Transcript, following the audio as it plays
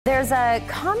There's a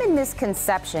common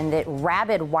misconception that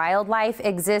rabid wildlife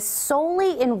exists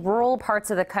solely in rural parts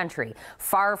of the country,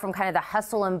 far from kind of the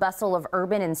hustle and bustle of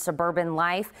urban and suburban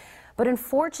life. But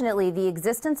unfortunately, the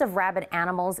existence of rabid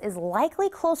animals is likely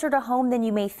closer to home than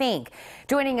you may think.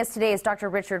 Joining us today is Dr.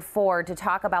 Richard Ford to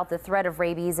talk about the threat of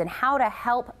rabies and how to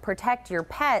help protect your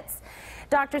pets.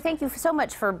 Doctor, thank you so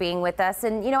much for being with us.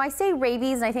 And, I say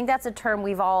rabies, and I think that's a term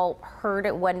we've all heard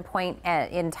at one point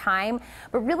in time.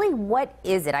 But really, what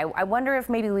is it? I wonder if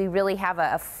maybe we really have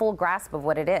a full grasp of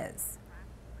what it is.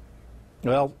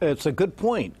 Well, it's a good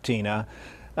point, Tina.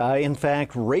 In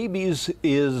fact, rabies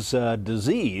is a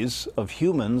disease of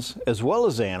humans as well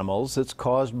as animals that's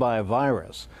caused by a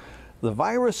virus. The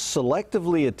virus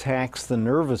selectively attacks the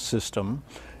nervous system.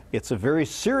 It's a very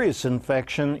serious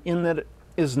infection in that it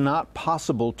is not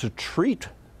possible to treat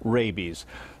rabies.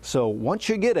 So once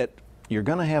you get it, you're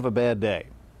going to have a bad day.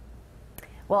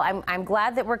 Well, I'm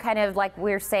glad that we're kind of, like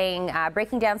we're saying,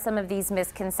 breaking down some of these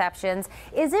misconceptions.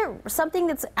 Is it something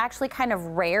that's actually kind of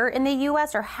rare in the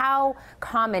U.S., or how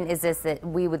common is this that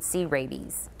we would see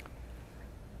rabies?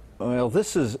 Well,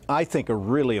 this is, I think, a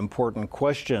really important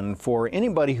question for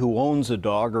anybody who owns a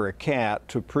dog or a cat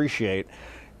to appreciate.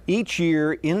 Each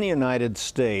year in the United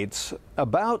States,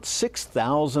 about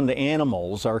 6,000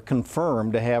 animals are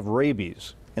confirmed to have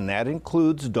rabies, and that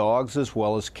includes dogs as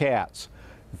well as cats.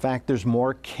 In fact, there's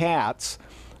more cats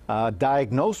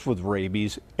diagnosed with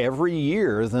rabies every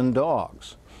year than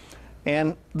dogs.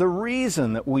 And the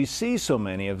reason that we see so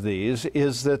many of these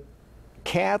is that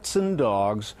cats and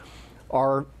dogs,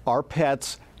 our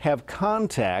pets, have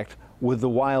contact with the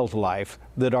wildlife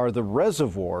that are the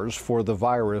reservoirs for the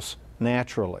virus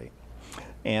naturally.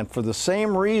 And for the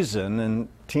same reason, and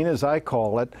Tina, as I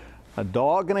call it, a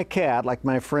dog and a cat, like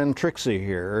my friend Trixie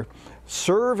here,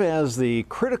 serve as the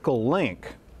critical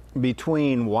link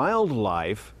between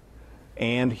wildlife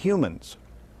and humans.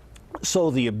 So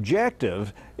the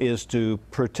objective is to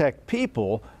protect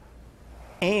people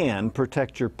and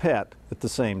protect your pet at the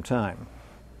same time.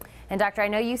 And Doctor, I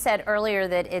know you said earlier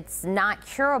that it's not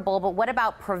curable, but what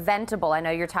about preventable? I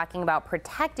know you're talking about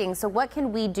protecting, so what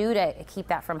can we do to keep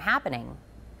that from happening?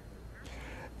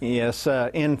 Yes,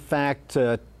 in fact,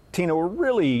 Tina, we're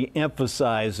really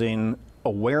emphasizing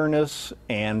awareness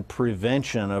and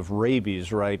prevention of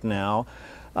rabies right now.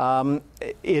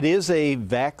 It is a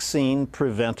vaccine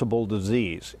preventable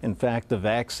disease. In fact, the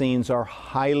vaccines are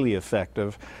highly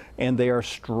effective and they are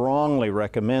strongly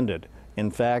recommended. In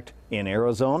fact, in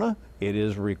Arizona, it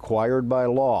is required by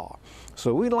law.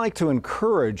 So we'd like to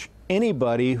encourage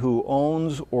anybody who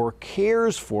owns or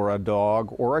cares for a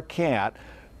dog or a cat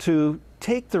to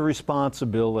take the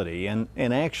responsibility and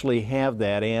actually have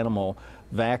that animal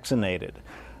vaccinated.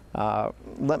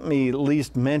 Let me at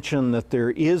least mention that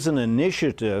there is an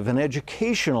initiative, an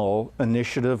educational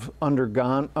initiative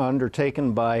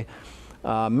undertaken by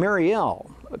Merial,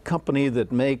 a company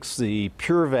that makes the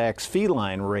PureVax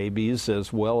feline rabies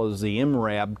as well as the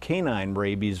MRAB canine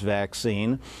rabies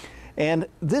vaccine. And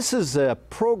this is a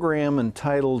program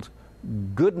entitled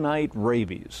Goodnight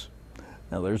Rabies.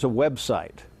 Now there's a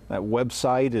website. That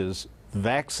website is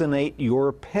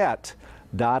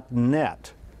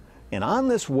vaccinateyourpet.net. And on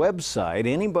this website,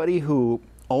 anybody who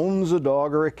owns a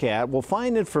dog or a cat will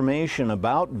find information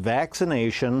about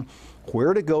vaccination,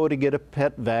 where to go to get a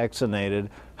pet vaccinated,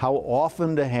 how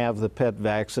often to have the pet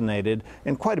vaccinated,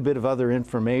 and quite a bit of other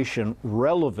information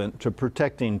relevant to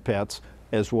protecting pets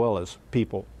as well as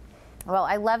people. Well,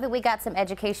 I love that we got some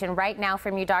education right now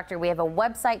from you, Doctor. We have a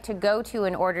website to go to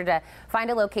in order to find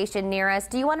a location near us.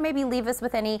 Do you want to maybe leave us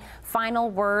with any final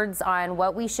words on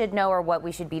what we should know or what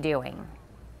we should be doing?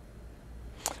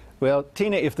 Well,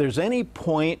 Tina, if there's any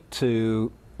point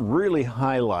to really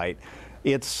highlight,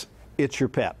 it's your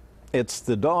pet. It's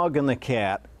the dog and the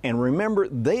cat. And remember,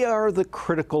 they are the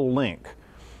critical link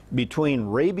between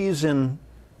rabies in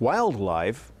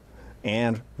wildlife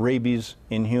and rabies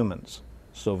in humans.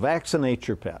 So vaccinate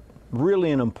your pet.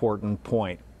 Really an important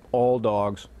point. All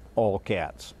dogs, all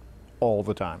cats, all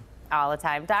the time. All the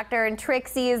time. Doctor, and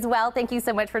Trixie as well, thank you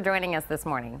so much for joining us this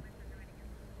morning.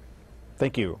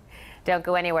 Thank you. Don't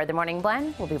go anywhere. The Morning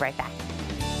Blend, we'll be right back.